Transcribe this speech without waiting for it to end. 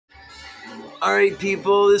All right,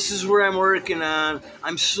 people, this is where I'm working on.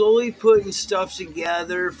 I'm slowly putting stuff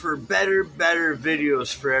together for better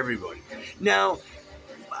videos for everybody. Now,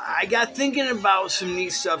 I got thinking about some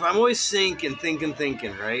neat stuff. I'm always thinking,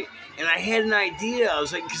 right? And I had an idea. I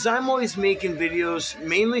was like, because I'm always making videos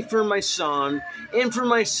mainly for my son and for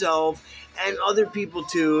myself and other people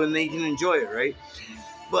too, and they can enjoy it, right?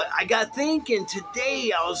 But I got thinking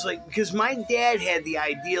today, I was like, because my dad had the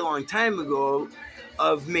idea a long time ago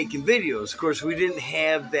of making videos. Of course, we didn't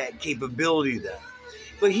have that capability then.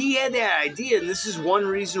 But he had that idea, and this is one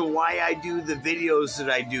reason why I do the videos that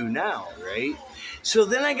I do now, right? So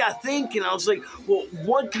then I got thinking, I was like, well,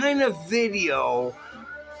 what kind of video?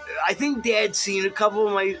 I think Dad's seen a couple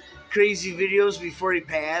of my crazy videos before he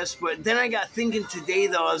passed, but then I got thinking today,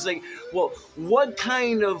 though, I was like, well, what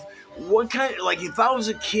kind of, like if I was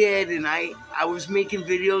a kid and I was making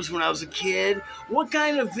videos when I was a kid, what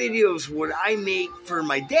kind of videos would I make for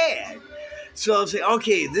my dad? So I was like,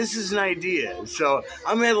 okay, this is an idea. So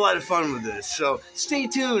I'm going to have a lot of fun with this. So stay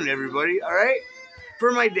tuned, everybody, all right?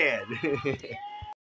 For my dad.